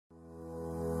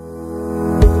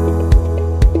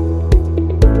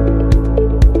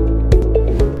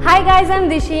guys, I'm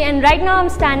Dishi and right now I'm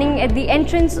standing at the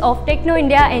entrance of Techno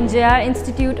India NJR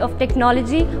Institute of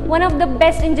Technology, one of the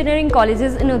best engineering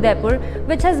colleges in Udaipur,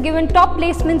 which has given top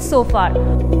placements so far.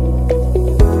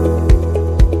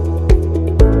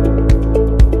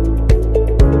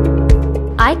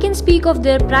 I can speak of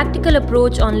their practical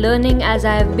approach on learning as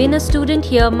I have been a student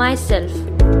here myself.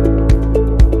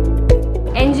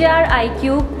 NJR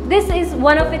iCube, this is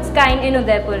one of its kind in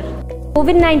Udaipur.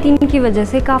 कोविड-19 की वजह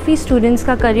से काफ़ी students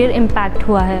का career impact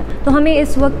हुआ है, तो हमें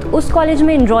इस वक्त उस कॉलेज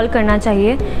में इनरोल करना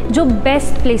चाहिए जो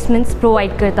बेस्ट प्लेसमेंट्स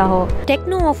प्रोवाइड करता हो।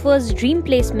 Techno offers dream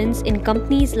placements in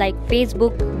companies like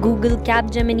Facebook, Google,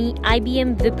 Capgemini,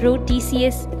 IBM, Wipro,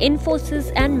 TCS,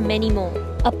 Infosys and many more.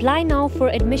 Apply now for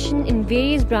admission in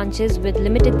various branches with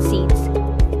limited seats.